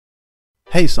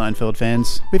Hey Seinfeld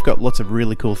fans, we've got lots of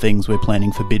really cool things we're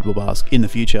planning for Bidwabask in the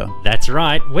future. That's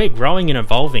right, we're growing and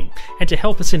evolving, and to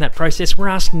help us in that process, we're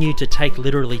asking you to take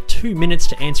literally 2 minutes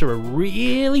to answer a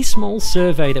really small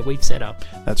survey that we've set up.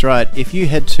 That's right, if you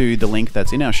head to the link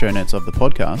that's in our show notes of the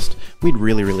podcast, we'd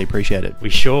really appreciate it. We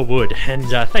sure would, and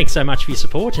thanks so much for your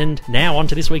support, and now on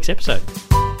to this week's episode.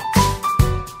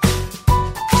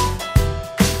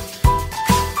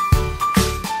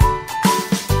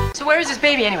 So where is this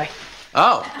baby anyway?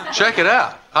 Oh, check it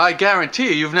out. I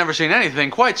guarantee you've never seen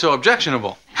anything quite so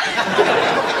objectionable.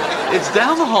 It's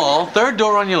down the hall, third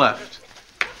door on your left.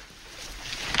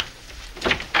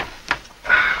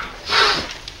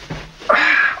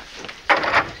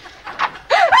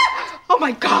 Oh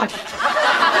my God!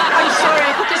 I'm sorry,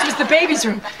 I thought this was the baby's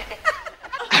room.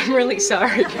 I'm really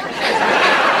sorry.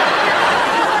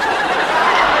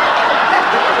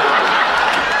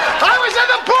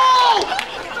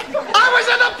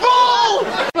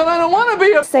 But I don't want to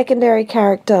be a secondary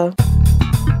character.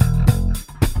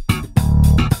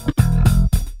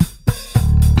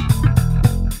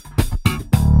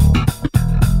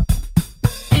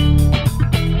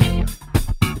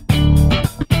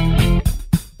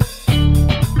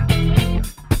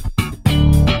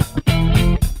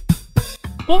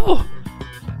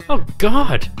 Oh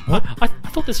God! What? I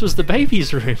thought this was the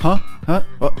baby's room. Huh?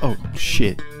 Oh,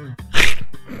 shit.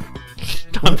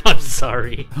 I'm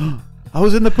sorry. I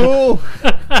was in the pool!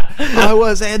 I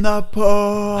was in the pool!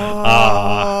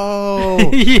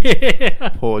 Yeah.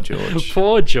 Poor George.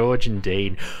 Poor George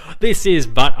indeed. This is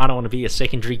But I Don't Want to Be a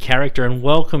Secondary Character, and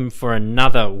welcome for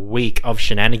another week of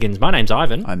shenanigans. My name's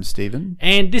Ivan. I'm Stephen.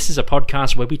 And this is a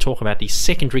podcast where we talk about the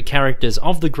secondary characters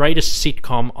of the greatest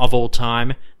sitcom of all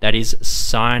time, that is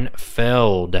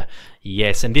Seinfeld.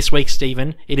 Yes, and this week,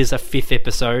 Stephen, it is a 5th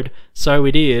episode, so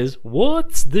it is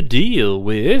What's the Deal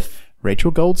with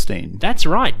Rachel Goldstein. That's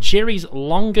right, Jerry's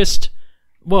longest,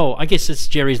 well, I guess it's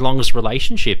Jerry's longest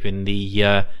relationship in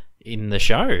the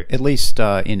show. At least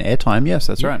in airtime, yes,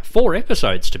 that's right. 4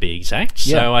 episodes to be exact.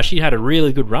 So she had a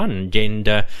really good run,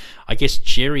 and I guess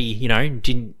Jerry,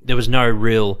 there was no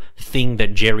real thing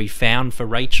that Jerry found for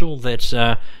Rachel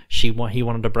that he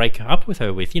wanted to break up with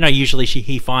her with. Usually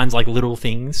he finds like little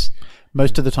things.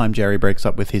 Most of the time Jerry breaks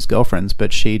up with his girlfriends,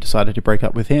 but she decided to break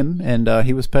up with him, and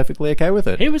he was perfectly okay with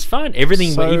it. It was fun.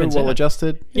 Everything so even well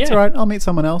adjusted. It's Yeah. all right. I'll meet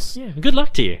someone else. Yeah. Good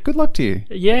luck to you. Good luck to you.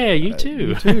 Yeah, you too.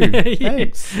 You too.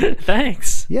 Thanks.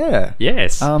 Thanks. Yeah.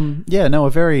 Yes. A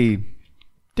very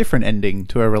different ending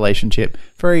to a relationship.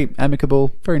 Very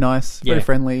amicable, very nice, very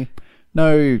friendly.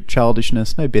 No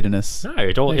childishness, no bitterness. No,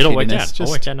 it all worked out. All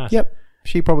worked out nice. Yep.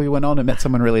 She probably went on and met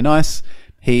someone really nice.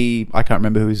 I can't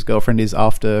remember who his girlfriend is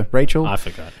after Rachel. I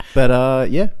forgot. But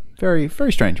very,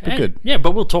 very strange, but good. Yeah,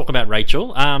 but we'll talk about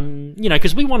Rachel.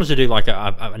 Because we wanted to do like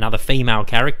another female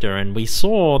character, and we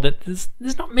saw that there's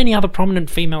not many other prominent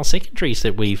female secondaries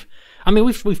that we've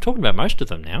talked about most of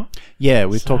them now. Yeah,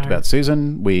 we've talked about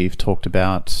Susan. We've talked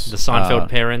about the Seinfeld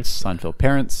parents. Seinfeld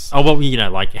parents. Oh, well,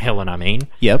 like Helen, I mean.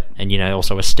 Yep. And,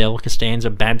 also Estelle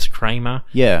Costanza, Babs Kramer.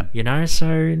 Yeah. So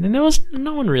then there was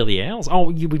no one really else.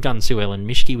 Oh, we've done Sue Ellen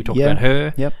Mischke. We talked about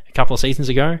her a couple of seasons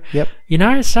ago. Yep.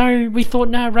 So we thought,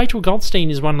 no, Rachel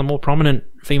Goldstein is one of the more prominent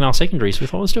female secondaries. We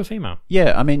thought, let's do a female.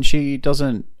 Yeah, she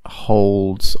doesn't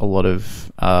hold a lot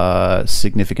of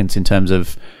significance in terms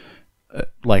of,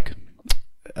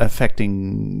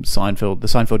 affecting the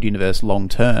Seinfeld universe long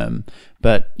term,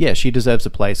 but yeah, she deserves a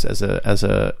place as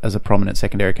a prominent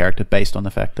secondary character based on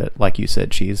the fact that, like you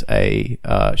said, she's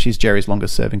Jerry's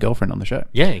longest serving girlfriend on the show.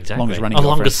 Yeah, exactly. Longest running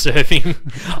girlfriend. Longest serving.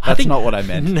 That's not what I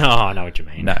meant. No, I know what you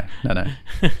mean. No.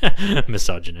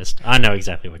 Misogynist. I know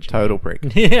exactly what you mean. Total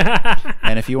prick.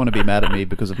 And if you want to be mad at me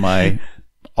because of my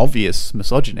obvious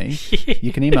misogyny,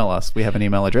 you can email us. We have an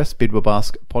email address,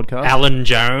 bidwabaskpodcast.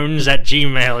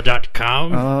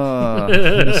 AlanJones@gmail.com.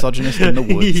 Misogynist in the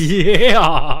woods.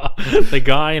 Yeah, the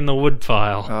guy in the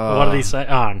woodpile. What did he say?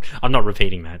 Oh, I'm not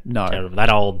repeating that. No. Terrible. That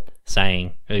old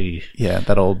saying. Ooh. Yeah,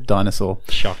 that old dinosaur.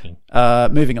 Shocking.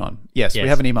 Moving on. Yes, we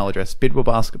have an email address,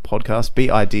 bidwabaskpodcast,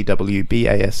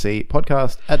 BIDWBASC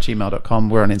podcast @gmail.com.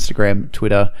 We're on Instagram,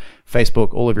 Twitter,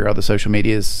 Facebook, all of your other social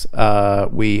medias.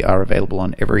 We are available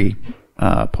on every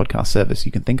podcast service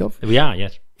you can think of. We are,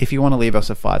 yes. If you want to leave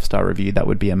us a 5-star review, that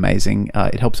would be amazing.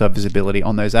 It helps our visibility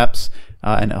on those apps,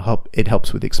 and it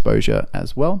helps with exposure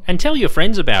as well. And tell your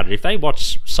friends about it. If they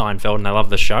watch Seinfeld and they love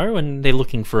the show and they're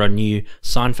looking for a new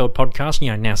Seinfeld podcast,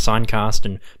 now Signcast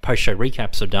and post-show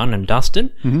recaps are done and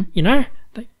dusted,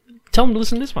 tell them to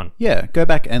listen to this one. Yeah, go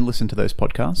back and listen to those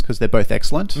podcasts because they're both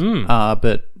excellent.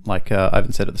 But like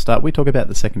Ivan said at the start, we talk about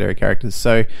the secondary characters.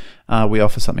 So we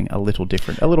offer something a little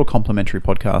different, a little complimentary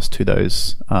podcast to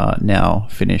those now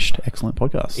finished excellent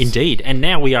podcasts. Indeed. And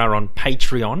now we are on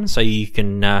Patreon, so you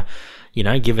can...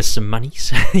 give us some money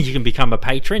so you can become a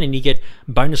patron and you get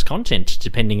bonus content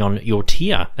depending on your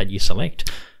tier that you select.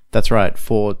 That's right.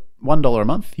 For $1 a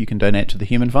month, you can donate to the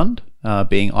Human Fund,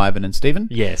 being Ivan and Stephen.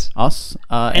 Yes. Us.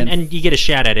 And you get a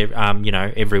shout out,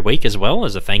 every week as well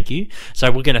as a thank you.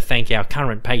 So we're going to thank our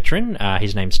current patron.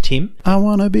 His name's Tim. I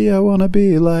wanna be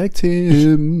like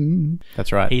Tim.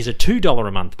 That's right. He's a $2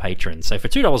 a month patron. So for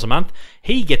 $2 a month,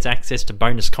 he gets access to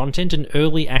bonus content and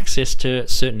early access to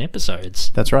certain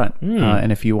episodes. That's right.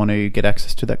 And if you want to get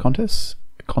access to that contest.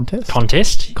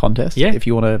 Yeah. If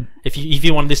you want to, if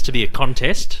you want this to be a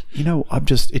contest,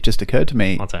 it just occurred to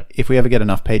me. What's that? If we ever get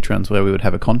enough patrons where we would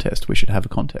have a contest, we should have a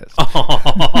contest.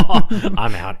 Oh,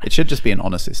 I'm out. It should just be an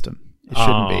honor system. It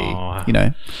shouldn't be.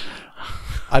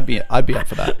 I'd be up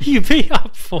for that. You'd be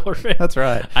up for it. That's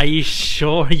right. Are you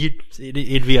sure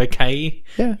it'd be okay?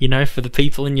 Yeah. For the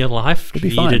people in your life, it'd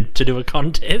be for you to do a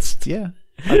contest. Yeah,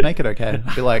 I'd make it okay.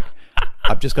 I'd be like,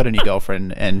 I've just got a new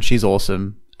girlfriend and she's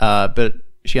awesome, but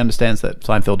she understands that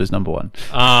Seinfeld is number one.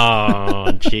 Oh,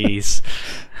 jeez.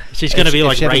 She's going to be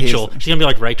like Rachel. She's going to be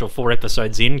like Rachel 4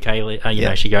 episodes in.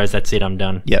 Kaylee, she goes, that's it, I'm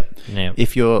done. Yep.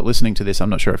 If you're listening to this, I'm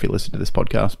not sure if you listen to this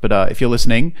podcast, but if you're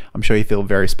listening, I'm sure you feel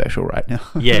very special right now.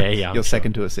 Yeah. You're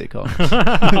second to a sitcom.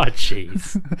 Oh,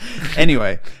 jeez.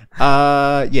 Anyway,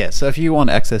 so if you want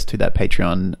access to that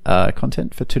Patreon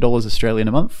content for $2 Australian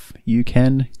a month, you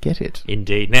can get it.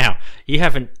 Indeed. Now, you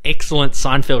have an excellent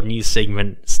Seinfeld news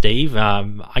segment, Steve.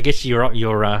 I guess you're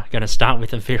going to start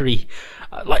with a very...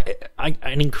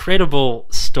 an incredible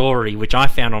story which I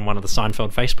found on one of the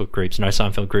Seinfeld Facebook groups, No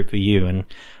Seinfeld Group for You, and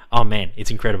oh man,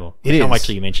 it's incredible. I can't wait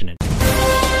till you mention it.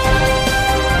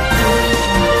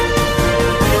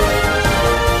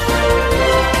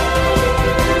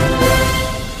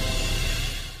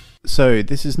 So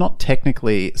this is not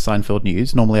technically Seinfeld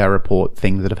news. Normally I report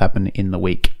things that have happened in the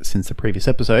week since the previous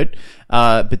episode,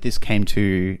 but this came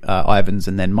to Ivan's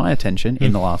and then my attention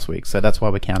in the last week, so that's why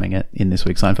we're counting it in this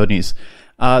week's Seinfeld news.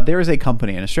 There is a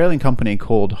company, an Australian company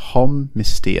called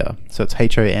Hommystère. So it's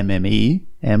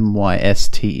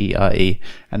HOMMEMYSTERE.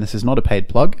 And this is not a paid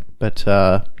plug, but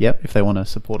if they want to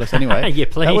support us anyway, yeah,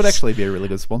 please. That would actually be a really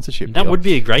good sponsorship. That would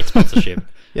be a great sponsorship.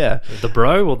 Yeah. The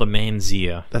Bro or the Man's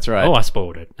Ear? That's right. Oh, I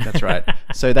spoiled it. That's right.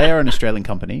 So they are an Australian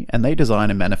company and they design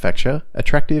and manufacture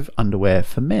attractive underwear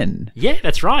for men. Yeah,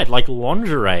 that's right. Like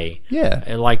lingerie. Yeah.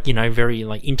 Very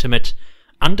intimate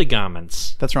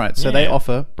undergarments. That's right. So they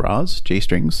offer bras,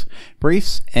 G-strings,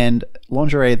 briefs, and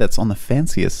lingerie that's on the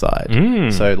fancier side.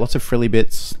 So lots of frilly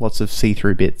bits, lots of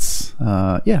see-through bits.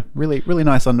 Really, really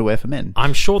nice underwear for men.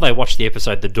 I'm sure they watched the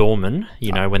episode The Doorman,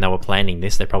 when they were planning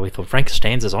this. They probably thought, Frank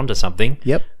Costanza's onto something.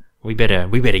 Yep. We better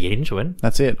get into it.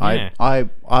 That's it. Yeah.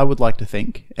 I would like to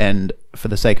think, and for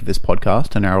the sake of this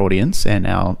podcast and our audience and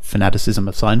our fanaticism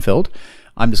of Seinfeld,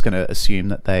 I'm just going to assume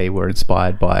that they were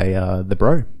inspired by the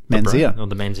Bro. Man's Ear. Or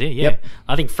the Man's Ear, yeah. Yep.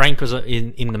 I think Frank was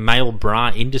in the male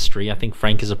bra industry. I think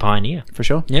Frank is a pioneer. For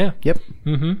sure. Yeah. Yep.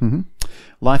 Mm-hmm.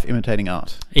 Life imitating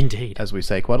art. Indeed. As we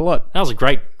say quite a lot. That was a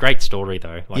great story,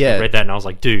 though. I read that and I was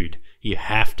like, dude, you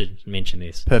have to mention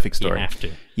this. Perfect story. You have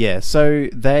to. Yeah, so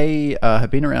they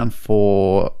have been around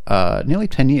for nearly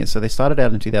 10 years. So they started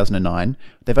out in 2009.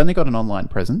 They've only got an online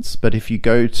presence, but if you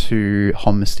go to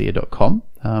hommystère.com,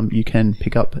 you can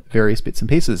pick up various bits and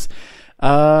pieces.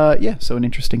 So an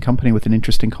interesting company with an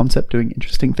interesting concept doing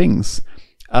interesting things.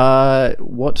 I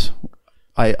was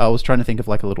trying to think of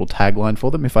like a little tagline for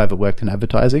them if I ever worked in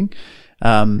advertising.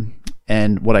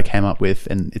 And what I came up with,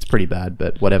 and it's pretty bad,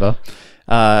 but whatever.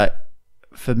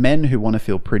 For men who want to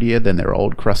feel prettier than their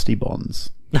old crusty bonds.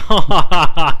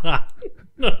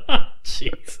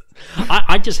 Jesus.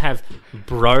 I just have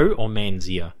Bro or Man's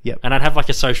Ear. Yep. And I'd have like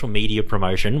a social media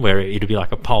promotion where it'd be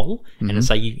like a poll and it'd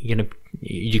say,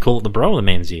 you call it the Bro or the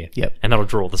Man's Ear? Yep. And that'll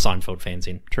draw the Seinfeld fans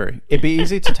in. True. It'd be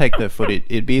easy to take the footage.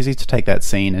 It'd be easy to take that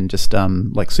scene and just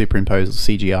superimpose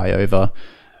CGI over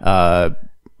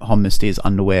Hommystère's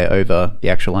underwear over the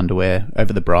actual underwear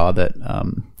over the bra that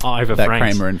over that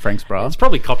Frank's. Kramer and Frank's bra. It's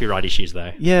probably copyright issues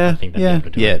though. Yeah, I think they'd be able to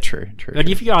do it. True. But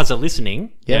if you guys are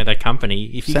listening, that company,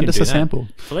 if you send can us do a sample,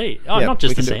 please. Oh, not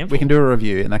just a sample. We can do a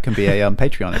review, and that can be a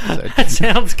Patreon episode. That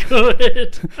sounds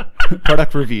good.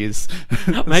 Product reviews.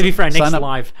 Maybe for our next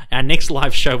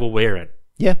live show, we'll wear it.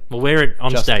 Yeah. We'll wear it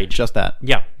on stage. Just that.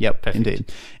 Yeah. Yep, Perfect.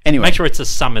 indeed. Anyway. Make sure it's a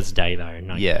summer's day, though.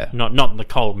 No, Yeah. Not in the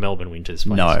cold Melbourne winters.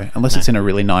 Please. No, unless it's in a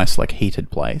really nice, like, heated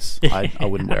place. I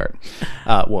wouldn't wear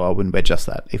it. Well, I wouldn't wear just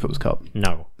that if it was cold.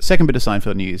 No. Second bit of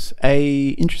Seinfeld news. A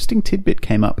interesting tidbit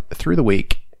came up through the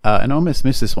week, and I almost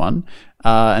missed this one.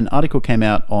 An article came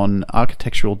out on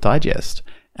Architectural Digest,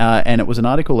 and it was an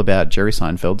article about Jerry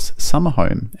Seinfeld's summer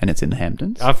home, and it's in the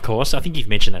Hamptons. Of course. I think you've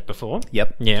mentioned that before.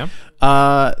 Yep. Yeah.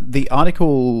 The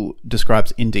article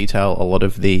describes in detail a lot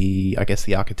of the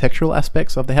architectural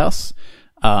aspects of the house.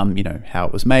 How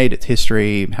it was made, its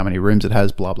history, how many rooms it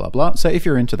has, blah, blah, blah. So if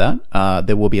you're into that,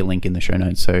 there will be a link in the show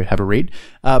notes, so have a read.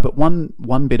 But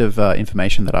one bit of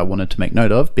information that I wanted to make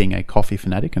note of, being a coffee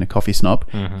fanatic and a coffee snob,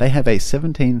 they have a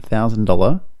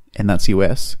 $17,000, and that's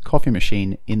US, coffee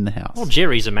machine in the house. Well,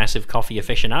 Jerry's a massive coffee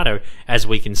aficionado, as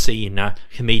we can see in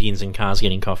Comedians in Cars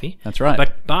Getting Coffee. That's right.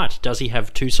 But does he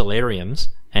have 2 solariums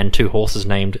and 2 horses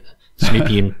named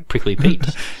Snoopy and Prickly Pete?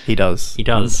 He does. He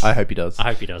does. I hope he does. I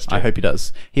hope he does too. I hope he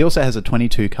does. He also has a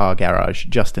 22-car garage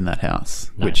just in that house,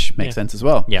 which makes sense as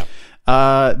well. Yeah.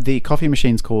 The coffee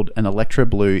machine's called an Electra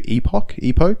Blue Epoch,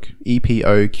 EPOQUE.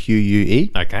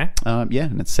 Okay.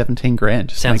 And it's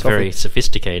 $17,000. Sounds very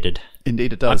sophisticated.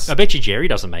 Indeed, it does. I bet you Jerry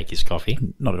doesn't make his coffee.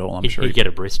 Not at all, I'm sure. He'd get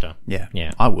a barista. Yeah.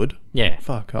 Yeah. I would. Yeah.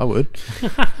 Fuck, I would.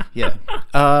 Yeah.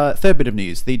 Third bit of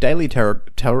news. The Daily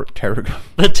The Telegraph.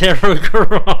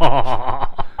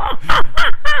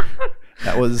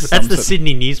 That was That's the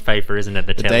Sydney newspaper, isn't it?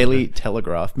 The Daily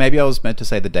Telegraph. Maybe I was meant to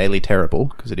say the Daily Terrible,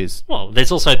 because it is. Well,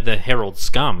 there's also the Herald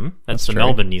Scum. That's the true.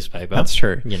 Melbourne newspaper. That's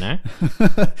true. You know?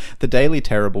 The Daily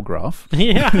Terrible Graph.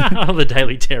 Yeah. The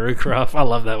Daily Telegraph. I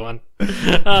love that one.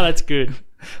 Oh, that's good.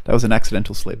 That was an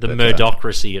accidental slip. The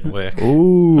Murdocracy at work.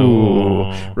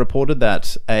 Ooh. Reported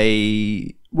that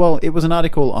it was an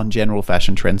article on general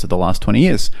fashion trends of the last 20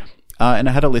 years. And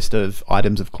it had a list of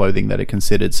items of clothing that are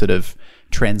considered sort of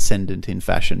transcendent in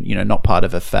fashion, not part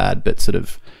of a fad, but sort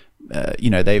of,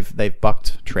 they've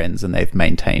bucked trends and they've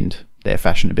maintained their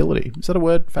fashionability. Is that a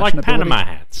word? Like Panama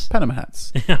hats. Panama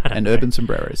hats. And urban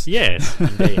sombreros. Yes,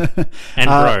 indeed. And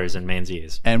bros and man's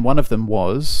ears. And one of them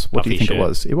was, what Puffy do you think shirt. it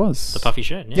was? It was. The puffy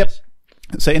shirt, yes. Yep.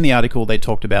 So in the article, they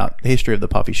talked about the history of the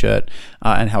puffy shirt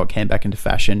and how it came back into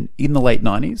fashion in the late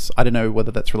 90s. I don't know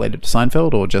whether that's related to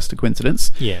Seinfeld or just a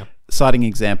coincidence. Yeah. Citing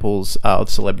examples of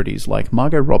celebrities like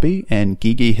Margot Robbie and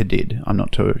Gigi Hadid. I'm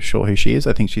not too sure who she is.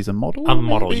 I think she's a model. A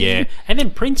model, yeah. And then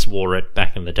Prince wore it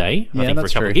back in the day, I think, for a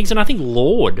couple of gigs. And I think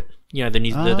Lorde,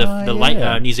 the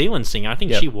late New Zealand singer, I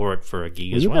think she wore it for a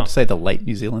gig as well. You well. about to say the late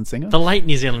New Zealand singer? The late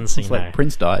New Zealand singer. It's like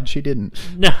Prince died. She didn't.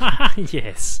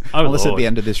 Yes. Oh, unless Lord. At the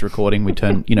end of this recording, we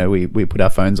turn, we put our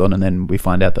phones on and then we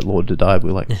find out that Lorde had died.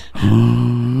 We're like,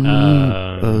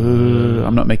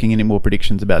 I'm not making any more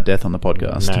predictions about death on the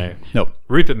podcast. No. Nope.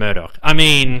 Rupert Murdoch. I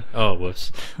mean, oh,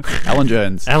 whoops. Alan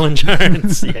Jones. Alan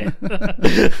Jones, yeah.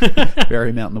 Bury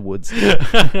him out in the woods.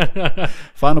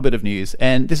 Final bit of news,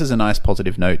 and this is a nice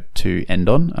positive note to end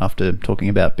on after talking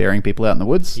about burying people out in the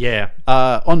woods. Yeah.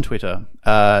 On Twitter,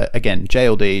 again,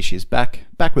 JLD, she's back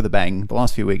with a bang. The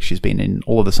last few weeks she's been in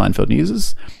all of the Seinfeld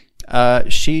newses.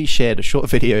 She shared a short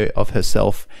video of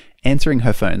herself answering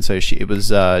her phone. So it was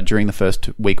during the first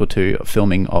week or two of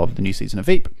filming of the new season of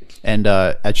Veep. And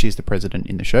as she's the president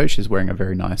in the show, she's wearing a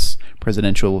very nice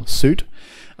presidential suit.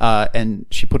 And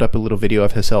she put up a little video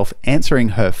of herself answering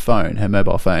her phone, her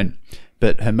mobile phone.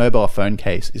 But her mobile phone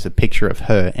case is a picture of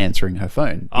her answering her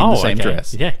phone in the same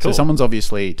dress. Yeah, cool. So someone's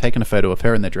obviously taken a photo of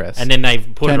her in the dress. And then they've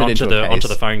put it onto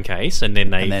the phone case, and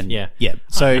then Yeah.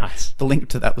 So nice. The link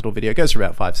to that little video goes for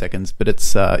about 5 seconds, but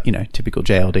it's, typical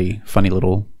JLD, funny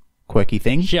little quirky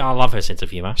thing. Yeah, I love her sense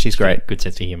of humour. She's great. Good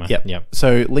sense of humour. Yep.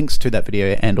 So links to that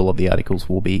video and all of the articles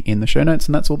will be in the show notes,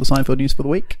 and that's all the Seinfeld news for the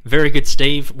week. Very good,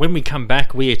 Steve. When we come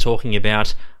back, we are talking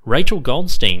about Rachel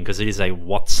Goldstein, because it is a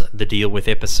What's the Deal With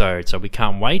episode, so we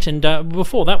can't wait. And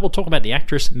before that, we'll talk about the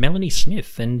actress Melanie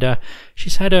Smith, and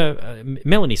she's had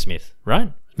Melanie Smith,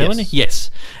 right? Melanie?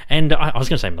 Yes. And I was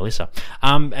going to say Melissa.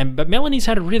 But Melanie's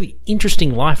had a really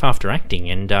interesting life after acting,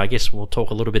 and I guess we'll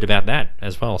talk a little bit about that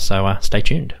as well. So stay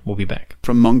tuned. We'll be back.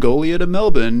 From Mongolia to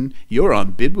Melbourne, you're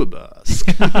on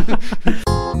Bidwabask.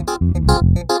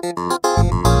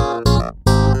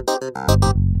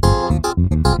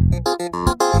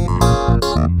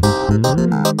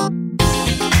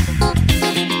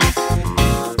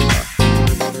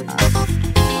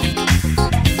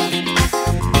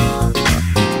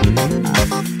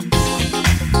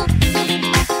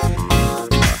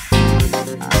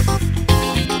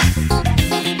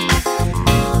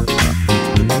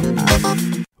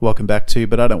 Welcome back to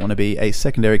But I Don't Want to Be a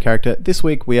Secondary Character. This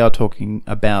week we are talking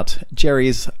about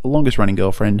Jerry's longest-running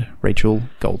girlfriend, Rachel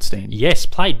Goldstein. Yes,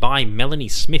 played by Melanie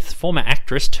Smith, former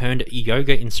actress turned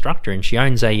yoga instructor, and she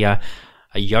owns a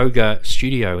yoga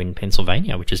studio in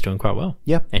Pennsylvania, which is doing quite well.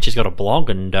 Yep. And she's got a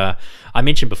blog, and I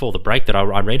mentioned before the break that I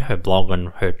read her blog on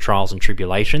her trials and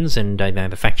tribulations, and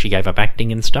the fact she gave up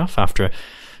acting and stuff after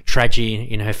tragedy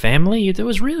in her family. It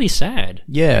was really sad.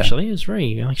 Yeah. Actually, it was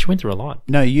very, she went through a lot.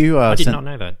 No, you I did not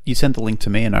know that. You sent the link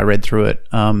to me and I read through it.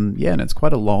 And it's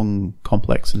quite a long,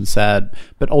 complex and sad,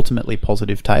 but ultimately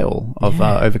positive tale of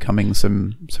overcoming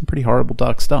some pretty horrible,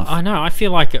 dark stuff. I know. I feel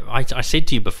like I said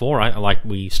to you before, like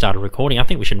we started recording, I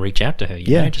think we should reach out to her,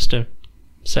 you know, just to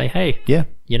say, hey. Yeah.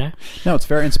 You know? No, it's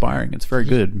very inspiring. It's very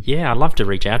good. Yeah, I'd love to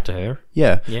reach out to her.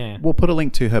 Yeah. Yeah. We'll put a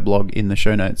link to her blog in the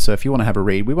show notes, so if you want to have a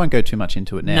read, we won't go too much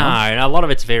into it now. No, a lot of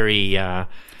it's very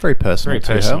personal. Very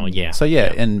personal, yeah. So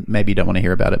and maybe you don't want to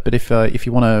hear about it, but if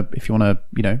you want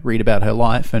to, read about her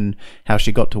life and how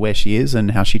she got to where she is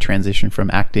and how she transitioned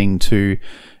from acting to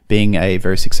being a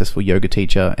very successful yoga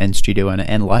teacher and studio owner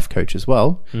and life coach as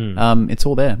well, it's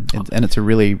all there, and it's a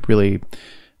really, really.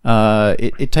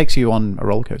 It takes you on a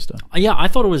roller coaster. Yeah, I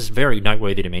thought it was very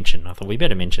noteworthy to mention. I thought we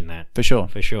better mention that. For sure.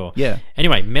 Yeah.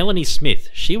 Anyway, Melanie Smith.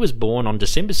 She was born on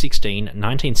December 16,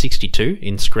 1962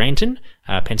 in Scranton,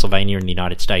 Pennsylvania in the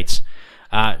United States.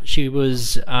 She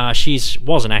was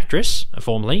an actress,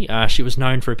 formerly. She was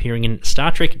known for appearing in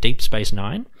Star Trek Deep Space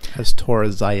Nine. As Tora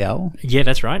Ziyal. Yeah,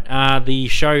 that's right. The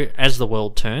show As the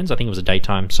World Turns, I think it was a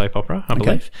daytime soap opera, I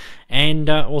believe. And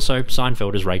also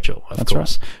Seinfeld as Rachel, of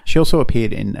course. Right. She also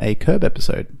appeared in a Curb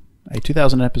episode, a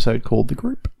 2000 episode called The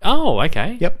Group. Oh,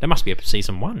 okay. Yep. That must be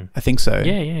season 1. I think so.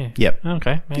 Yeah. Yep.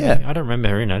 Okay. Maybe. Yeah. I don't remember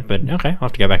her in it, but okay. I'll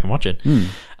have to go back and watch it.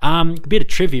 A bit of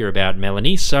trivia about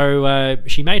Melanie. So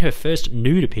she made her first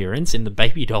nude appearance in the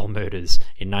Baby Doll Murders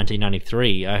in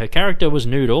 1993. Her character was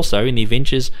nude also in The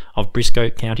Adventures of Briscoe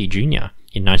County Jr.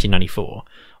 in 1994,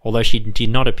 although she did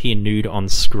not appear nude on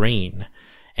screen.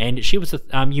 And she was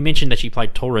you mentioned that she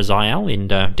played Tora Ziyal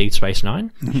in Deep Space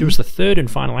Nine. Mm-hmm. She was the third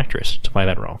and final actress to play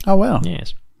that role. Oh, wow.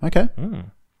 Yes. Okay.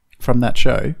 From that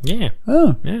show? Yeah.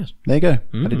 Oh. Yes. There you go.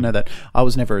 I didn't know that. I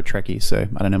was never a Trekkie, so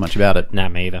I don't know much about it. Nah,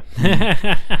 me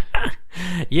either.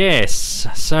 Yes.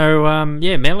 So,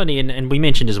 Melanie, and we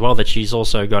mentioned as well that she's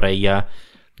also got a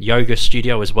yoga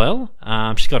studio as well.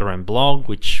 She's got her own blog,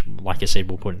 which, like I said,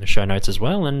 we'll put in the show notes as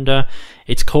well. And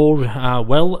it's called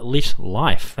Well Lit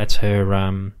Life. That's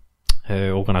her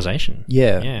organisation.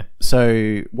 Yeah.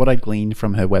 So what I gleaned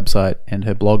from her website and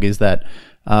her blog is that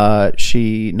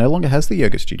she no longer has the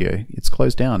yoga studio. It's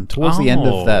closed down. Towards the end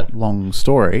of that long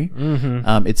story,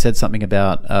 it said something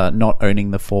about not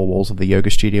owning the 4 walls of the yoga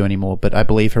studio anymore, but I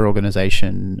believe her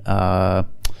organisation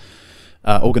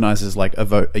organizes like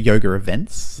a yoga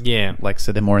events. Yeah. Like,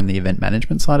 so they're more in the event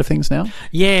management side of things now.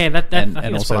 Yeah, I think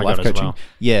that's also what I life got coaching. as well.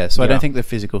 Yeah, so I don't think the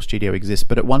physical studio exists,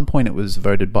 but at one point it was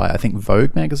voted by, I think,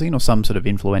 Vogue magazine or some sort of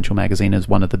influential magazine as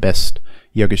one of the best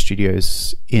yoga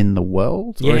studios in the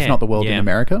world, or if not the world, in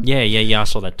America. Yeah, I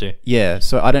saw that too. Yeah,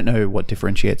 so I don't know what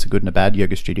differentiates a good and a bad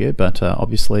yoga studio, but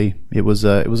obviously it was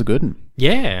a good one.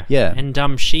 Yeah.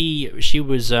 And she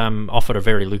was offered a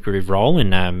very lucrative role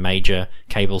in a major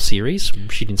cable series.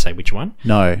 She didn't say which one.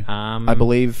 No. I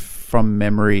believe from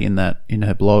memory in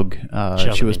her blog,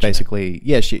 she was basically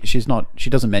she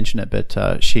doesn't mention it, but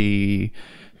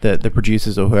the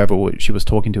producers or whoever she was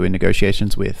talking to in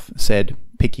negotiations with said,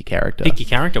 pick your character. Pick your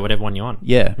character, whatever one you want.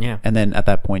 Yeah. And then at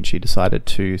that point she decided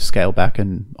to scale back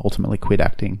and ultimately quit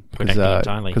acting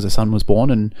because her son was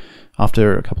born, and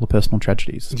after a couple of personal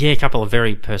tragedies. Yeah, a couple of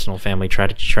very personal family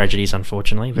tragedies,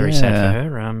 unfortunately. Very sad for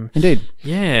her. Indeed.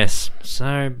 Yes.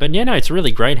 So, but it's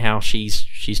really great how she's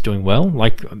doing well.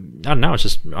 Like, I don't know, it's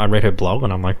just, I read her blog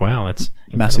and I'm like, wow, that's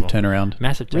massive turnaround.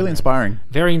 Really inspiring.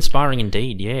 Very inspiring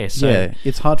indeed, yeah. So,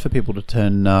 it's hard for people to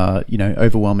turn,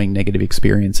 overwhelming negative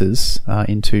experiences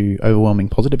into overwhelming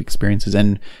positive experiences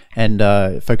and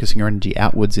focusing your energy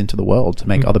outwards into the world to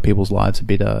make other people's lives a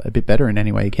bit better in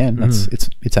any way you can.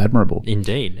 It's admirable.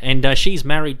 Indeed. And she's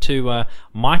married to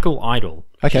Michael Idle.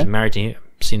 Okay. She's married to him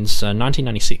since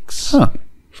 1996. Huh.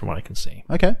 From what I can see.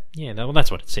 Okay. Yeah, well,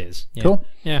 that's what it says. Yeah. Cool.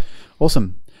 Yeah.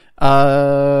 Awesome.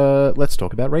 Let's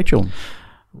talk about Rachel.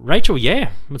 Rachel, yeah,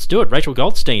 let's do it. Rachel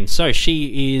Goldstein. So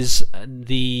she is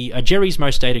Jerry's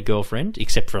most dated girlfriend,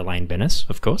 except for Elaine Bennis,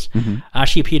 of course.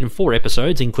 She appeared in 4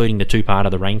 episodes, including the 2-part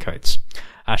of The Raincoats.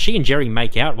 She and Jerry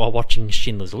make out while watching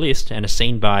Schindler's List and are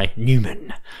seen by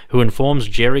Newman, who informs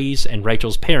Jerry's and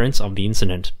Rachel's parents of the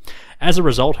incident. As a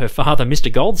result, her father,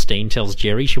 Mr. Goldstein, tells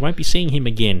Jerry she won't be seeing him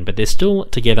again, but they're still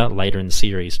together later in the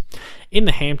series. In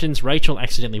the Hamptons, Rachel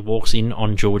accidentally walks in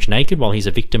on George naked while he's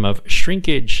a victim of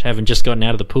shrinkage, having just gotten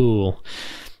out of the pool.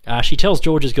 She tells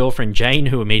George's girlfriend Jane,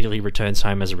 who immediately returns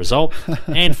home as a result.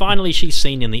 And finally, she's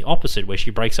seen in the opposite, where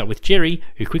she breaks up with Jerry,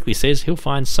 who quickly says he'll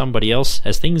find somebody else,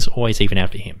 as things always even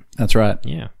after him. That's right.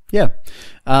 Yeah. Yeah.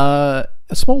 A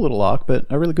small little arc, but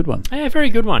a really good one. Yeah, very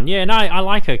good one. Yeah, no, I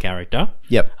like her character.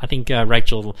 Yep. I think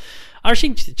Rachel... I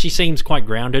think she seems quite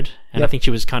grounded, and I think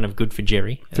she was kind of good for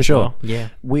Jerry. For sure. Well. Yeah.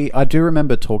 I do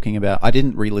remember talking about... I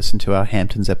didn't re-listen to our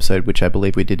Hamptons episode, which I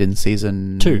believe we did in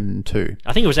season 2.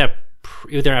 I think it was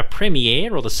either our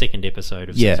premiere or the second episode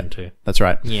of season 2. That's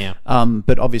right. Yeah.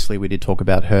 But obviously we did talk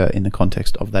about her in the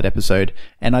context of that episode,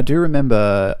 and I do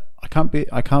remember... I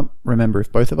can't remember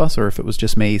if both of us or if it was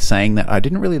just me saying that I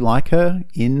didn't really like her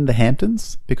in the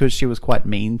Hamptons because she was quite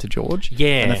mean to George.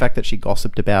 Yeah. And the fact that she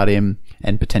gossiped about him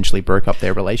and potentially broke up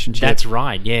their relationship. That's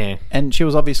right, yeah. And she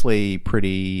was obviously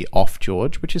pretty off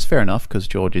George, which is fair enough because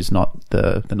George is not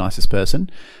the nicest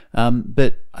person.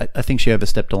 But I think she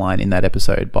overstepped a line in that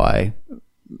episode by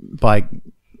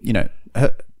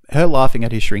her laughing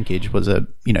at his shrinkage was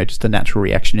just a natural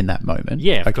reaction in that moment.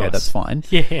 Yeah, of course. That's fine.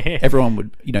 Yeah. Everyone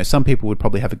would, some people would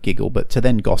probably have a giggle, but to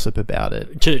then gossip about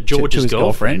it to George's his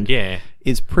girlfriend, yeah,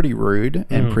 is pretty rude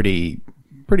and pretty,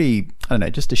 I don't know,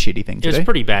 just a shitty thing to do. It was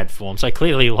pretty bad form. So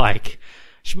clearly,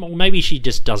 maybe she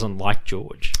just doesn't like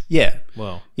George. Yeah.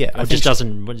 Well, yeah. Or just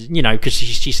doesn't, because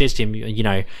she says to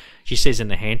him, she says in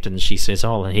the Hamptons, she says,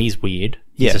 oh, he's weird.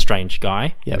 He's a strange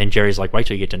guy. Yep. And then Jerry's like, wait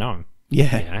till you get to know him.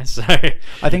 Yeah. So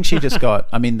I think she just got...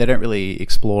 I mean, they don't really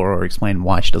explore or explain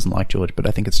why she doesn't like George, but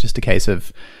I think it's just a case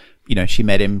of, she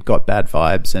met him, got bad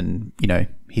vibes, and,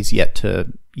 he's yet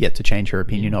to change her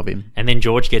opinion of him. And then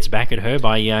George gets back at her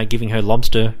by giving her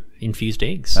lobster-infused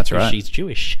eggs. That's right. She's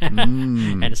Jewish.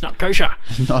 And it's not kosher.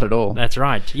 Not at all. That's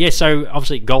right. Yeah, so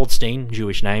obviously Goldstein,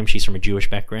 Jewish name. She's from a Jewish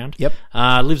background. Yep.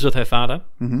 Lives with her father.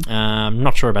 Mm-hmm.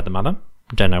 Not sure about the mother.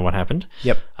 Don't know what happened.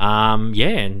 Yep.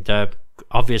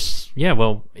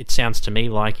 It sounds to me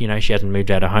like, she hasn't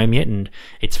moved out of home yet, and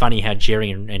it's funny how Jerry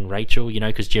and Rachel,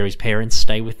 because Jerry's parents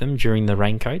stay with them during the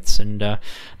raincoats, and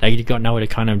they got nowhere to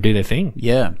kind of do their thing.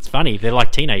 Yeah. It's funny. They're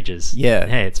like teenagers. Yeah.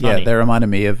 Yeah, it's funny. Yeah, they reminded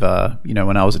me of,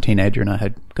 when I was a teenager and I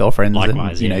had girlfriends.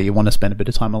 Likewise, and, you want to spend a bit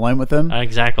of time alone with them.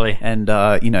 Exactly. And,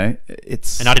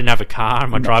 it's... And I didn't have a car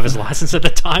and my driver's license at the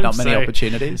time. Not many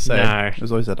opportunities. So no. It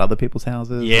was always at other people's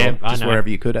houses. Yeah, or just wherever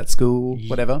you could, at school,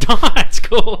 whatever. That's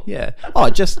cool. Yeah. Oh,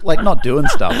 just not doing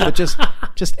stuff, but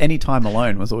just any time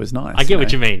alone was always nice. I get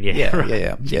what you mean. Yeah. Yeah,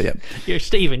 right. yeah. You're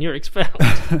Stephen, you're expelled.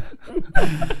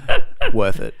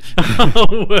 Worth it.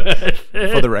 Worth it.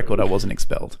 For the record, I wasn't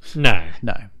expelled. No.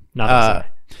 Nothing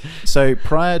so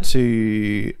prior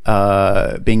to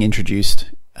being introduced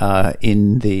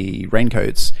in the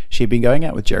Raincoats, she'd been going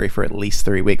out with Jerry for at least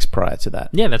 3 weeks prior to that.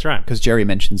 Yeah, that's right. Because Jerry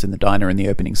mentions in the diner in the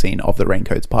opening scene of the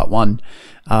Raincoats Part 1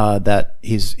 that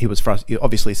he was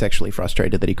obviously sexually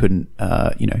frustrated that he couldn't,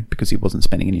 because he wasn't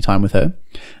spending any time with her.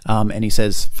 And he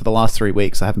says, for the last 3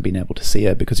 weeks, I haven't been able to see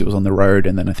her because he was on the road,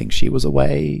 and then I think she was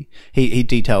away. He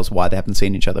details why they haven't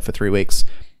seen each other for 3 weeks.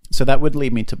 So that would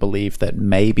lead me to believe that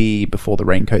maybe before the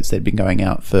Raincoats, they'd been going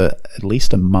out for at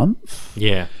least a month.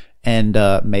 Yeah. And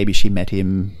maybe she met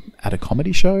him at a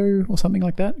comedy show or something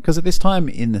like that. Because at this time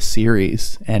in the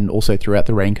series, and also throughout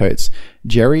the Raincoats,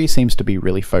 Jerry seems to be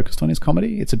really focused on his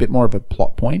comedy. It's a bit more of a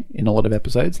plot point in a lot of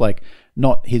episodes. Like,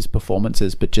 not his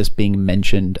performances, but just being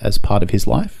mentioned as part of his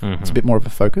life. Mm-hmm. It's a bit more of a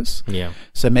focus. Yeah.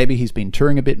 So maybe he's been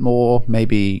touring a bit more.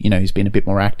 Maybe, he's been a bit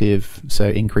more active. So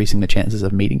increasing the chances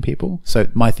of meeting people. So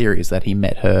my theory is that he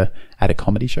met her at a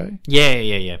comedy show.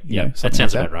 Yeah. That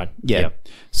sounds about right. Yeah.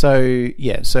 So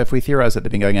if we theorize that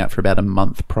they've been going out for about a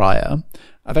month prior,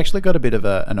 I've actually got a bit of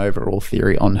an overall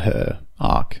theory on her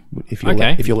arc, if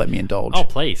you'll let me indulge. Oh,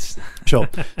 please. Sure.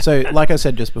 So, like I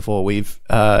said just before,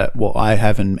 I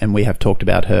have and we have talked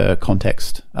about her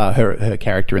context, her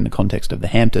character in the context of the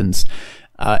Hamptons,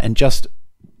 and just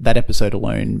that episode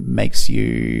alone makes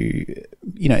you,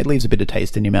 it leaves a bit of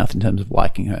taste in your mouth in terms of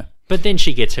liking her. But then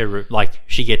she gets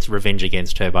revenge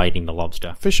against her by eating the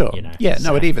lobster. For sure.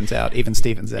 It evens out. Even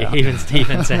Stevens out. Even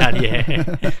Stevens out,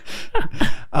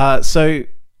 yeah. So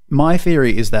my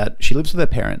theory is that she lives with her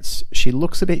parents. She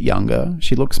looks a bit younger.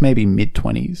 She looks maybe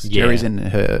mid-20s. Yeah. Jerry's in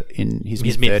his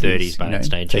mid-30s by that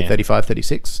stage, say 35,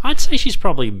 36. I'd say she's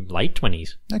probably late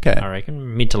 20s. Okay. I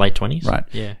reckon. Mid to late 20s. Right.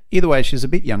 Yeah. Either way, she's a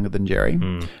bit younger than Jerry.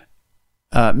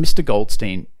 Mr.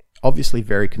 Goldstein, obviously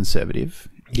very conservative.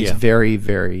 He's Yeah. very,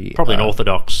 very... Probably an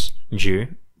Orthodox Jew.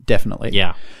 Definitely.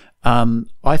 Yeah.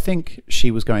 I think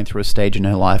she was going through a stage in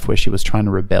her life where she was trying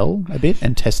to rebel a bit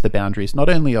and test the boundaries, not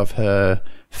only of her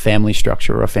family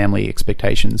structure or family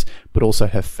expectations, but also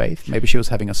her faith. Maybe she was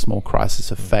having a small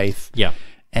crisis of faith. Yeah.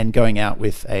 And going out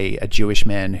with a Jewish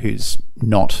man who's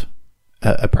not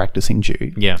a practicing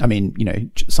Jew. Yeah. I mean, you know,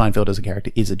 Seinfeld as a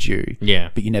character is a Jew. Yeah.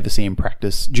 But you never see him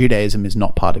practice. Judaism is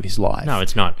not part of his life. No,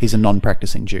 it's not. He's a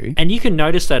non-practicing Jew. And you can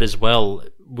notice that as well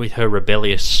with her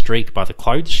rebellious streak by the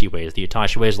clothes she wears, the attire.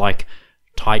 She wears like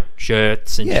tight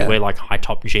shirts and Yeah. she wear like high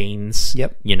top jeans.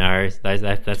 Yep. You know,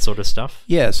 that sort of stuff.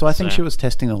 Yeah, so I think she was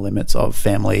testing the limits of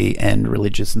family and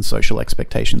religious and social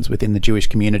expectations within the Jewish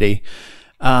community.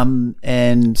 And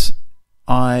and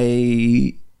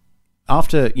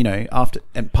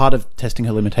part of testing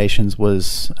her limitations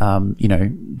was,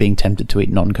 being tempted to eat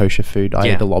non-kosher food, i.e.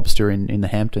 Yeah. the lobster in the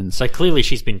Hamptons. So clearly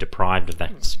she's been deprived of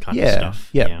that kind of stuff.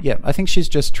 Yeah. I think she's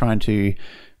just trying to,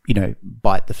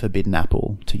 bite the forbidden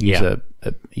apple, to use Yeah.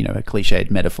 a cliched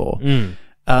metaphor.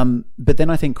 But then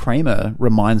I think Kramer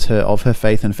reminds her of her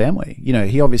faith and family.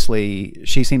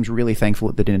 She seems really thankful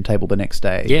at the dinner table the next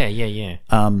day. Yeah.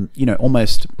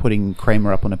 Almost putting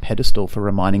Kramer up on a pedestal for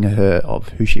reminding her of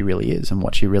who she really is and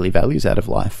what she really values out of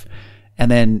life.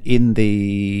 And then in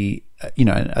the,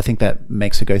 I think that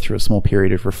makes her go through a small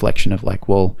period of reflection of like,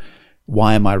 well,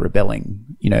 why am I rebelling?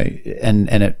 And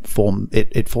it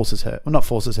forces her, well, not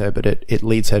forces her, but it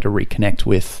leads her to reconnect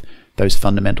with those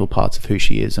fundamental parts of who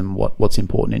she is and what's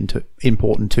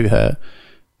important to her,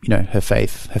 her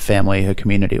faith, her family, her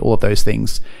community, all of those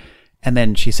things. And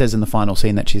then she says in the final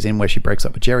scene that she's in where she breaks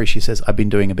up with Jerry, she says, I've been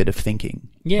doing a bit of thinking.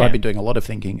 Yeah. I've been doing a lot of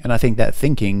thinking. And I think that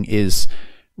thinking is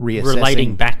reassessing.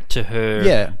 Relating back to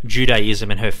her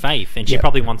Judaism and her faith. And she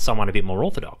probably wants someone a bit more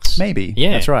orthodox. Maybe.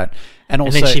 Yeah. That's right. And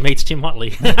also, then she meets Tim Watley,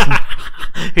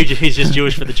 who's just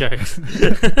Jewish for the jokes.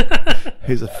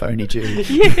 who's a phony Jew.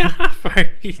 Yeah,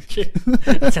 phony Jew.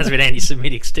 That sounds a bit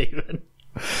anti-Semitic, Stephen.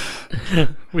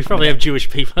 We probably have Jewish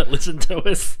people that listen to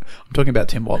us. I'm talking about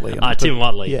Tim Watley. Tim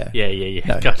Watley. Yeah. Yeah.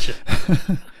 No. Gotcha.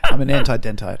 I'm an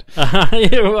anti-dentite.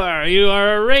 You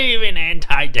are a raving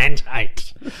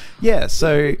anti-dentite. Yeah,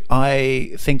 so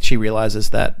I think she realizes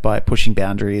that by pushing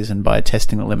boundaries and by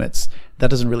testing the limits, that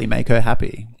doesn't really make her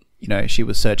happy. She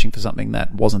was searching for something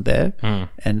that wasn't there,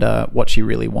 and what she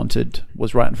really wanted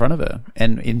was right in front of her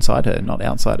and inside her, not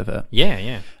outside of her.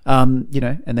 Yeah. And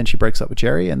then she breaks up with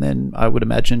Jerry, and then I would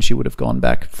imagine she would have gone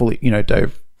back fully,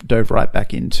 dove right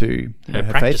back into her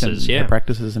faith and her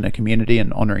practices and her community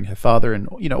and honoring her father and,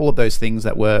 all of those things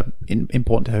that were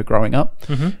important to her growing up.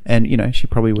 Mm-hmm. And, she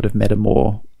probably would have met a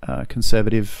more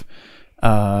conservative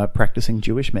practicing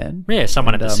Jewish man. Yeah,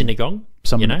 someone at the synagogue.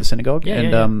 Someone at the synagogue.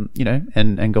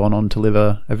 And gone on to live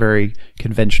a very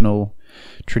conventional,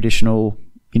 traditional,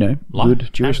 good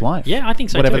Jewish life. Yeah, I think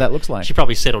so. Whatever too. that looks like. She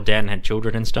probably settled down and had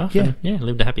children and stuff. Yeah. And,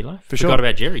 lived a happy life. For Forgot sure.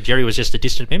 about Jerry. Jerry was just a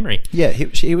distant memory. Yeah,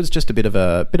 he was just a bit of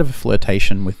a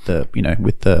flirtation with the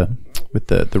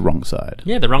the wrong side.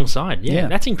 Yeah, the wrong side. Yeah, Yeah.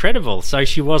 that's incredible. So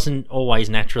she wasn't always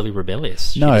naturally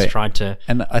rebellious. She just tried to.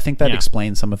 And I think that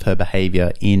explains some of her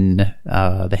behaviour in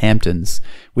the Hamptons,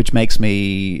 which makes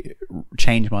me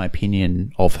change my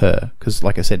opinion of her. Because,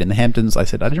 like I said, in the Hamptons, I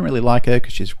said I didn't really like her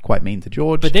because she's quite mean to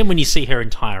George. But then when you see her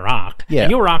entire arc, Yeah.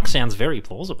 and your arc sounds very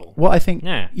plausible. Well, I think,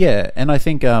 Yeah. and I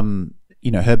think,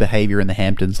 her behaviour in the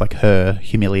Hamptons, like her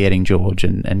humiliating George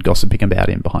and gossiping about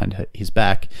him behind his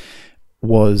back,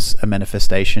 was a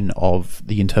manifestation of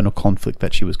the internal conflict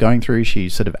that she was going through. She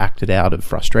sort of acted out of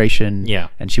frustration,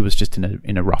 and she was just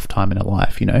in a rough time in her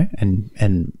life, and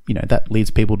that leads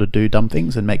people to do dumb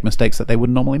things and make mistakes that they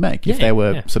wouldn't normally make if they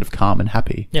were sort of calm and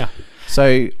happy. Yeah.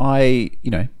 So I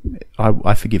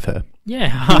forgive her.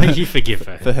 Yeah, you forgive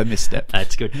her. For her misstep.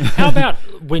 That's good. How about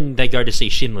when they go to see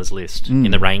Schindler's List in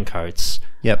the raincoats?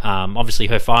 Yep. Obviously,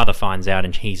 her father finds out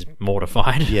and he's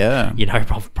mortified. Yeah.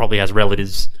 Probably has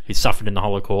relatives who suffered in the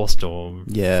Holocaust or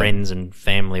friends and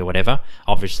family or whatever.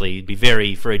 Obviously, it'd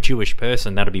be for a Jewish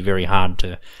person, that'd be very hard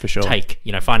to take.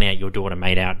 Finding out your daughter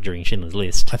made out during Schindler's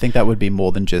List. I think that would be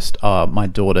more than just, my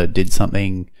daughter did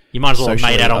something. You might as well have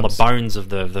made out on the bones of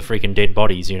the freaking dead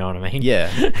bodies, you know what I mean?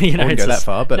 Yeah. I wouldn't go that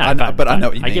far, but I know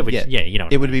what you mean. I get what you know.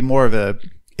 It would be more of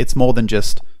it's more than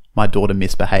just my daughter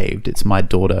misbehaved. It's my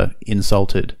daughter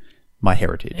insulted my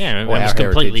heritage. Yeah, I was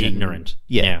completely ignorant.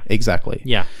 Yeah, exactly.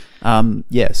 Yeah.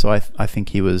 So I think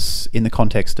he was, in the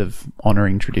context of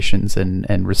honouring traditions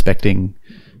and respecting,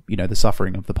 the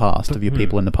suffering of the past, of your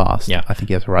people in the past, I think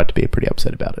he has a right to be pretty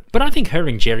upset about it. But I think her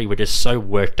and Jerry were just so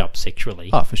worked up sexually.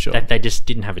 Oh, for sure. That they just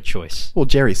didn't have a choice. Well,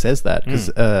 Jerry says that because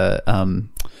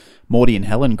Morty and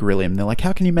Helen grill him. They're like,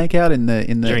 "How can you make out in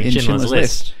Schindler's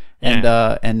List?"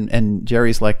 Yeah. And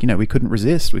Jerry's like, we couldn't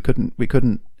resist. We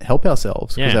couldn't help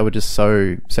ourselves because Yeah. they were just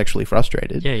so sexually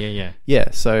frustrated. Yeah.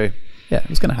 Yeah. So yeah, it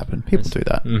was going to happen. People do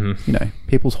that. Mm-hmm.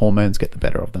 People's hormones get the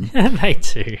better of them. They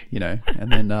do.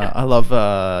 And then I love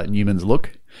Newman's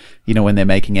look. When they're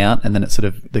making out, and then it's sort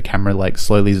of the camera like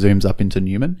slowly zooms up into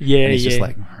Newman. Yeah, and he's just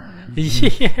like,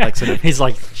 yeah. like sort of, he's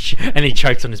like, and he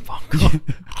chokes on his popcorn.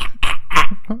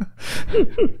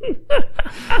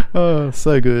 oh,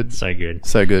 so good, So good.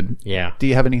 so good. Yeah. Do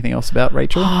you have anything else about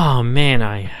Rachel? Oh man,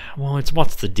 it's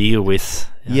what's the deal with?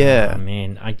 Yeah. Oh,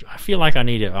 man, I feel like I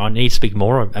need to speak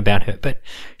more about her, but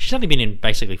she's only been in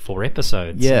basically 4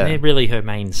 episodes. Yeah. and they're really her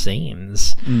main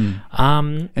scenes.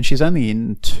 And she's only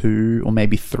in 2 or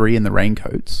maybe 3 in the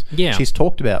Raincoats. Yeah. She's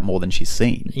talked about more than she's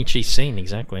seen. She's seen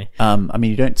exactly.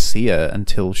 You don't see her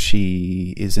until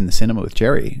she is in the cinema with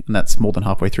Jerry, and that's more than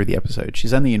halfway through the episode.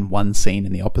 She's only in one scene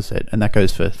in the opposite, and that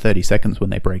goes for 30 seconds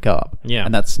when they break up. Yeah.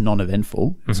 And that's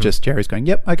non-eventful. It's just Jerry's going,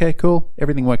 "Yep, okay, cool.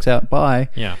 Everything works out. Bye."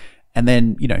 Yeah. And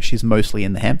then, she's mostly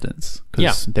in the Hamptons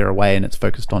because they're away and it's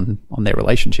focused on their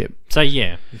relationship. So,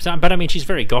 yeah. But, I mean, she's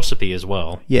very gossipy as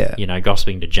well. Yeah.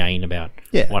 Gossiping to Jane about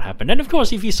what happened. And, of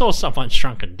course, if you saw someone's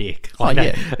shrunken dick,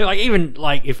 even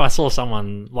if I saw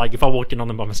someone, if I walked in on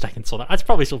them by mistake and saw that, I'd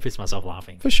probably still piss myself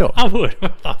laughing. For sure. I would.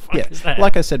 What the fuck is that?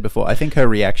 Like I said before, I think her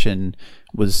reaction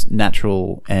was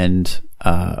natural and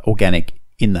organic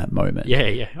in that moment. Yeah.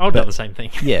 I would have done the same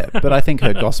thing. Yeah, but I think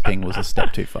her gossiping was a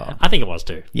step too far. I think it was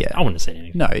too. Yeah. I wouldn't have said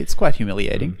anything. No, it's quite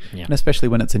humiliating. Yeah. And especially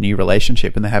when it's a new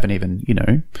relationship and they haven't even,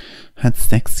 had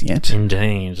sex yet.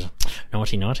 Indeed.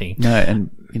 Naughty. No,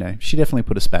 and, she definitely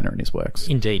put a spanner in his works.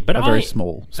 Indeed. But a very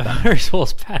small A spanner. very small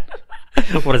spanner.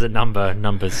 What is it,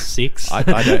 number 6? I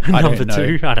don't number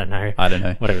know. 2? I don't know.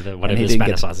 Whatever And the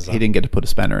spanner sizes are. He didn't get to put a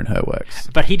spanner in her works.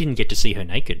 But he didn't get to see her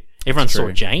naked. Everyone saw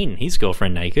true. Jane, his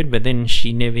girlfriend, naked, but then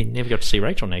she never got to see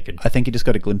Rachel naked. I think he just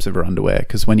got a glimpse of her underwear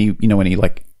because when he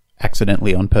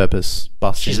accidentally on purpose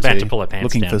busts She's into about to pull her pants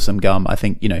looking down. for some gum, I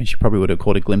think, she probably would have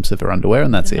caught a glimpse of her underwear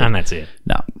and that's it. And that's it.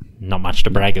 No. Not much to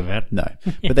brag about. No.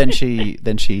 But then she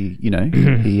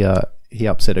he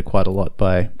upset her quite a lot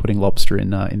by putting lobster in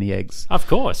the eggs. Of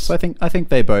course. So I think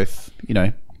they both,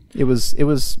 it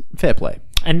was fair play.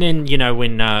 And then,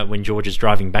 when George is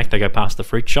driving back, they go past the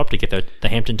fruit shop to get the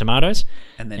Hampton tomatoes.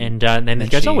 And then he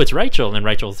goes, it's Rachel. And then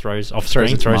Rachel throws off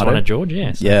screen, throws one at George.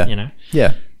 Yeah. So,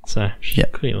 Yeah. So she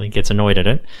clearly gets annoyed at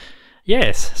it.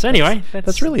 Yes. So anyway,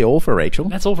 that's really all for Rachel.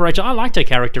 That's all for Rachel. I liked her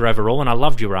character overall, and I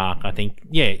loved your arc. I think,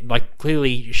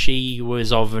 clearly she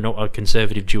was of a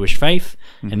conservative Jewish faith,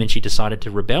 and then she decided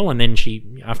to rebel, and then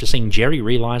she, after seeing Jerry,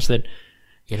 realised that,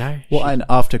 and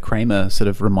after Kramer sort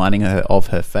of reminding her of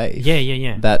her faith,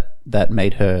 that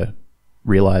made her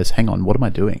realise, hang on, what am I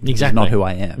doing? This is not who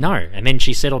I am. No, and then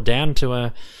she settled down to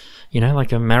a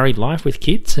married life with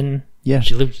kids, and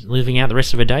she living out the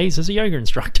rest of her days as a yoga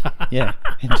instructor. Yeah,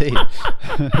 indeed.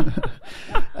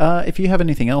 If you have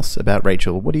anything else about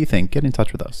Rachel, what do you think? Get in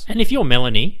touch with us. And if you're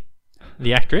Melanie,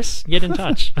 the actress, get in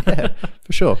touch. Yeah,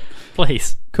 for sure.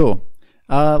 Please. Cool.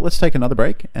 Let's take another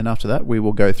break, and after that we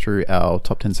will go through our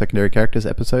top 10 secondary characters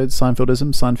episodes,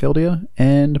 Seinfeldism, Seinfeldia,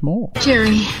 and more.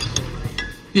 Jerry,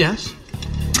 Yes?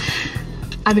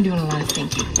 I've been doing a lot of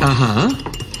thinking. Uh-huh.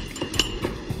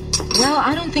 Well,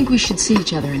 I don't think we should see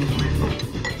each other anymore.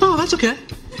 Oh, that's okay.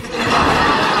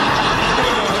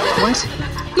 What?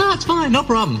 No, it's fine. No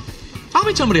problem. I'll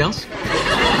meet somebody else.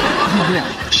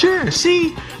 Really? Sure. See,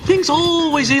 things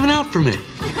always even out for me.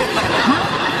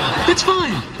 It's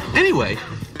fine. Anyway,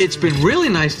 it's been really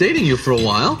nice dating you for a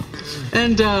while.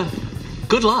 And,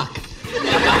 good luck.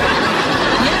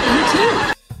 Yeah, you too.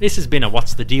 This has been a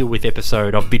What's the Deal With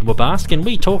episode of Bidwabask, and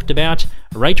we talked about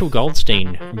Rachel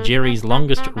Goldstein, Jerry's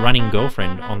longest running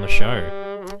girlfriend on the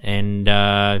show. And,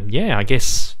 I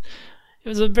guess it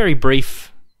was a very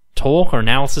brief talk or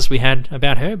analysis we had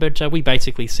about her, but we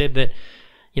basically said that,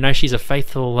 she's a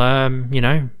faithful,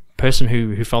 person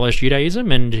who follows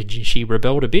Judaism, and she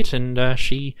rebelled a bit, and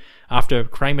she, after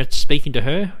Kramer speaking to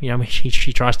her,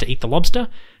 she tries to eat the lobster,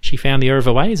 she found the error of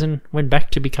her ways and went back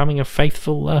to becoming a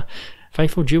faithful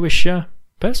Jewish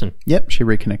person. Yep, she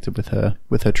reconnected with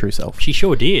her true self. She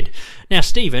sure did. Now,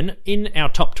 Stephen, in our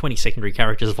top 20 secondary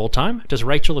characters of all time, does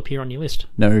Rachel appear on your list?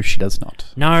 No, she does not.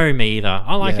 No, me either.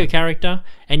 I like her character,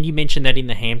 and you mentioned that in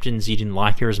the Hamptons you didn't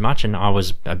like her as much, and I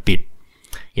was a bit,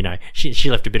 she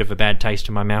left a bit of a bad taste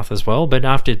in my mouth as well, but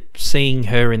after seeing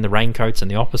her in the Raincoats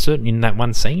and the opposite in that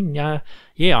one scene, I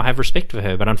have respect for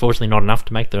her, but unfortunately not enough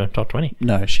to make the top 20.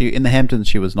 No, in the Hamptons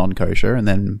she was non-kosher, and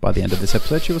then by the end of this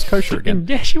episode she was kosher again.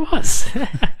 Yeah, she was.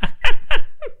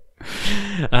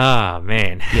 Ah,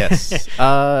 man. Yes. Do you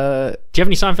have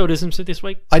any Seinfeldisms this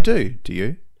week? I do. Do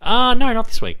you? No, not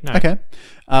this week. No. Okay.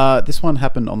 This one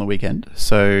happened on the weekend.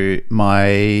 So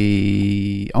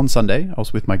on Sunday, I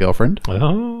was with my girlfriend.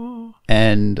 Oh.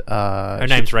 And her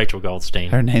name's Rachel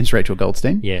Goldstein. Her name's Rachel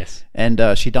Goldstein. Yes. And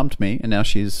she dumped me, and now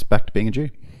she's back to being a Jew.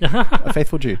 A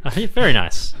faithful Jew. Very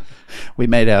nice. We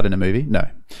made out in a movie. No.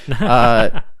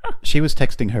 She was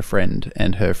texting her friend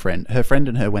and her friend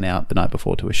and her went out the night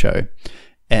before to a show,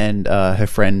 and her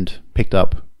friend picked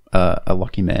up a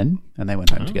lucky man, and they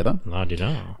went home together.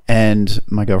 La-di-da. And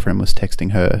my girlfriend was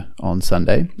texting her on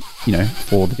Sunday,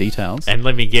 for the details. And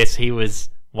let me guess, he was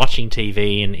watching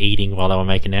TV and eating while they were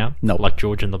making out? No. Like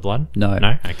George and the Blood? No.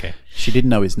 No? Okay. She didn't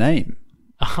know his name.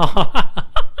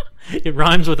 It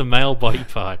rhymes with a male body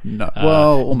part. No.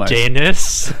 Well, almost.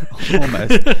 Dennis.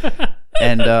 Almost.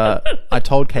 And I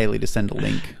told Kaylee to send a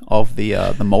link of the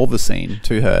Mulver scene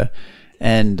to her,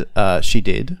 and she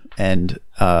did, and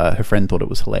her friend thought it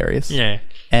was hilarious. Yeah.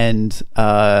 And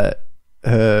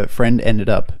her friend ended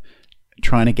up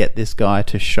trying to get this guy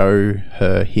to show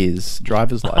her his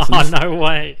driver's license. Oh, no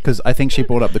way. Because I think she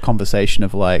brought up the conversation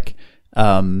of like,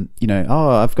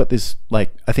 I've got this,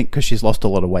 like, I think because she's lost a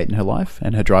lot of weight in her life,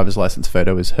 and her driver's license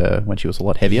photo is her when she was a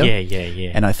lot heavier.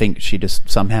 Yeah. And I think she just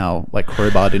somehow like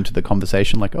crowbarred into the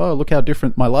conversation, like, oh, look how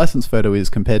different my license photo is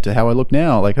compared to how I look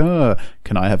now. Like,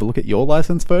 can I have a look at your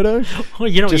license photo? Well,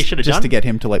 you know what you should have done? Just to get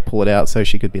him to like pull it out so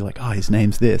she could be like, oh, his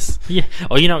name's this. Yeah.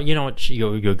 Oh, you know what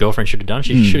your girlfriend should have done?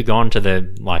 She should have gone to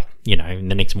the, like, in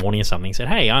the next morning or something and said,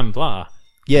 hey, I'm blah.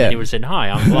 Yeah. And he would have said, hi,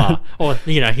 I'm blah. Or,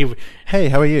 he would, hey,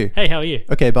 how are you? hey, how are you?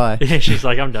 Okay, bye. Yeah, she's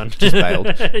like, I'm done. Just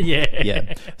bailed. Yeah.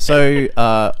 Yeah. So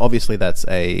obviously that's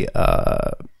a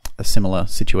similar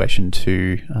situation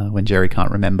to when Jerry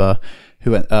can't remember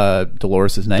who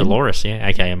Dolores' name. Dolores, yeah,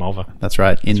 aka Mulver. That's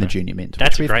right, in the Junior Mint.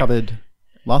 That's which we've great. Covered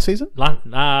last season?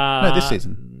 No, this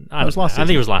season. I It was last season. I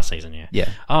think it was last season, yeah. Yeah.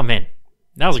 Oh, man.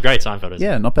 That was a great Seinfeld, isn't it?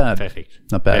 Yeah, not bad. Perfect.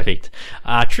 Not bad. Perfect.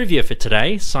 Trivia for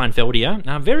today,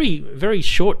 Seinfeldia. Very, very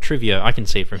short trivia. I can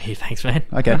see it from here. Thanks, man.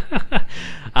 Okay.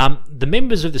 The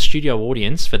members of the studio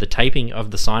audience for the taping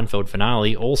of the Seinfeld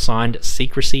finale all signed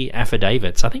secrecy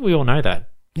affidavits. I think we all know that.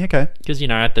 Okay. Because,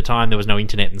 at the time there was no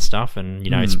internet and stuff, and,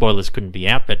 spoilers couldn't be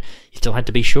out, but you still had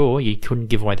to be sure you couldn't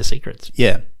give away the secrets.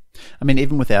 Yeah. I mean, the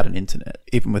internet,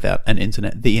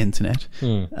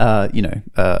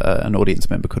 an audience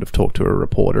member could have talked to a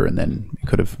reporter and then it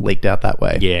could have leaked out that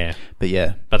way. Yeah. But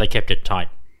yeah. But they kept it tight.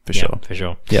 For sure. For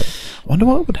sure. Yep. I wonder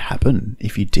what would happen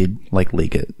if you did, like,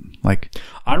 leak it. Like,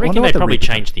 I reckon they'd probably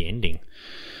change the ending.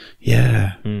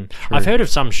 Yeah. I've heard of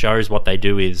some shows, what they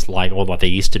do is, like, or what they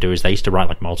used to do is they used to write,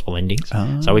 like, multiple endings.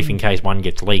 So if in case one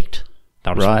gets leaked,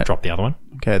 they'll just drop the other one.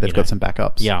 Okay, they've got some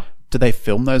backups. Yeah. Do they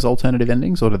film those alternative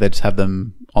endings, or do they just have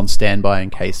them on standby in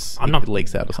case it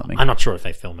leaks out or something? I'm not sure if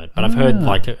they film it, but I've heard,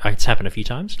 like, it's happened a few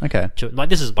times. Okay. Like,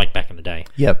 this is, like, back in the day.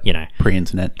 Yep.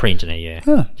 Pre-internet, yeah.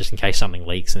 Huh. Just in case something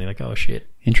leaks and they're like, oh, shit.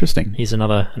 Interesting. Here's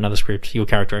another script. Your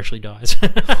character actually dies.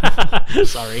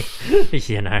 Sorry.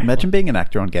 Imagine being an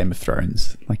actor on Game of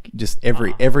Thrones. Like, just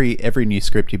every new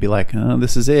script, you'd be like, oh,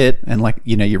 this is it. And, like,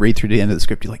 you read through the end of the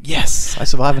script, you're like, yes, I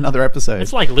survive another episode.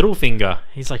 It's like Littlefinger.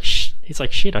 He's like,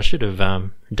 shit, I should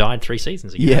have died 3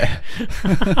 seasons ago. Yeah.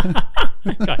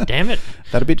 God damn it.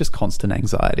 That'd be just constant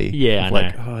anxiety. Yeah, of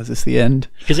like, oh, is this the end?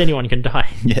 Because anyone can die.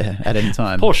 Yeah, at any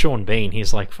time. Poor Sean Bean,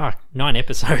 he's like, fuck, 9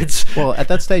 episodes. Well, at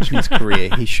that stage in his career,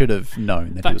 he should have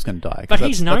known that he was going to die. But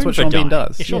he's known that's what for Sean dying. Bean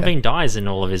does. Yeah, Sean Bean dies in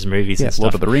all of his movies and stuff.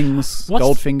 Lord of the Rings,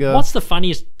 Goldfinger. What's the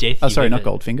funniest death Oh, sorry, not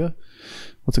Goldfinger.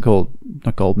 What's it called?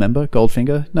 Not Goldmember?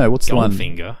 Goldfinger? No, what's the one?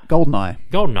 Goldfinger. Goldeneye.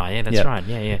 Goldeneye, yeah, that's right.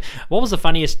 Yeah. What was the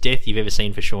funniest death you've ever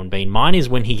seen for Sean Bean? Mine is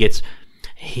when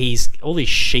all these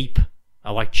sheep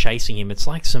are like chasing him. It's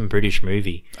like some British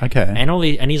movie. Okay.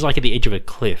 And he's like at the edge of a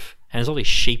cliff, and there's all these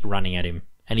sheep running at him,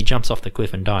 and he jumps off the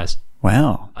cliff and dies.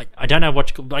 Wow. I don't know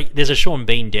what, like, there's a Sean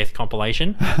Bean death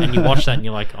compilation, and you watch that and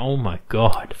you're like, oh my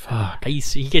god. Fuck.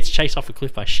 He gets chased off a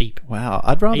cliff by sheep. Wow.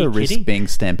 I'd rather risk being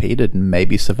stampeded and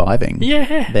maybe surviving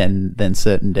than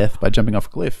certain death by jumping off a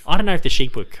cliff. I don't know if the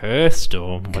sheep were cursed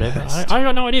or whatever. I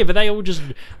got no idea, but they all just,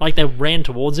 like, they ran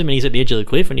towards him and he's at the edge of the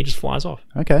cliff and he just flies off.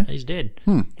 Okay. He's dead.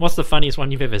 What's the funniest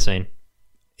one you've ever seen?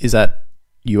 Is that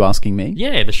you asking me?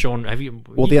 Yeah, the Sean. Have you?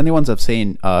 Well, the only ones I've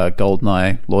seen are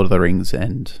Goldeneye, Lord of the Rings,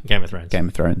 and Game of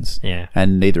Thrones. Yeah,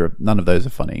 and none of those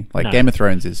are funny. Like, no. Game of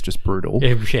Thrones is just brutal.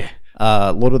 Yeah.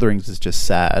 Lord of the Rings is just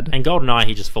sad. And Goldeneye,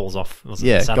 he just falls off.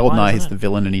 Goldeneye is the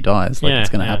villain and he dies. Like,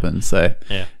 it's going to happen. So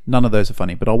none of those are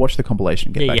funny. But I'll watch the compilation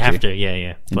and get back to you. You have to.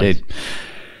 Yeah. Indeed.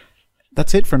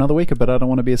 That's it for another week, but I don't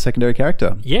want to be a secondary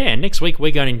character. Yeah, next week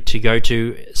we're going to go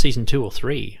to season 2 or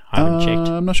 3. I haven't checked.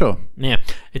 I'm not sure. Yeah,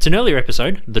 it's an earlier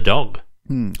episode, The Dog.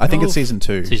 I think it's season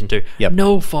 2. Season 2. Yep.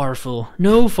 No Farfel.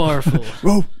 No Farfel.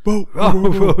 Whoa, whoa,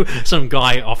 whoa. Some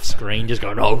guy off screen just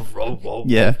going, oh, whoa, whoa.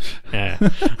 Yeah. Yeah.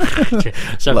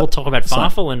 So we'll talk about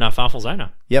Farfel and Farfel's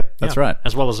owner. Yep, that's right.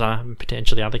 As well as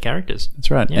potentially other characters.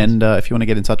 That's right. Yes. And if you want to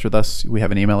get in touch with us, we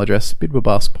have an email address,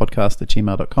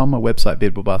 bidwabaskpodcast@gmail.com, a website,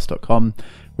 bidwabask.com.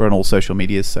 We're on all social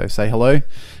medias, so say hello.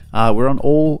 We're on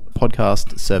all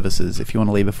podcast services. If you want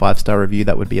to leave a 5-star review,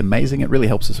 that would be amazing. It really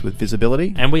helps us with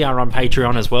visibility. And we are on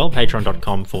Patreon as well,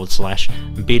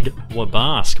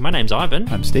 patreon.com/bidwabask. My name's Ivan.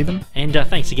 I'm Stephen. And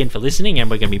thanks again for listening,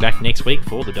 and we're going to be back next week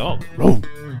for The Dog. Oh.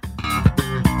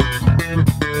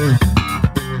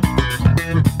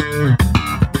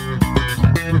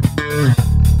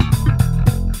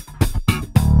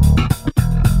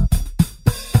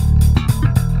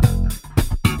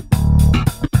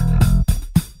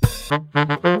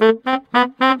 Mm-hmm.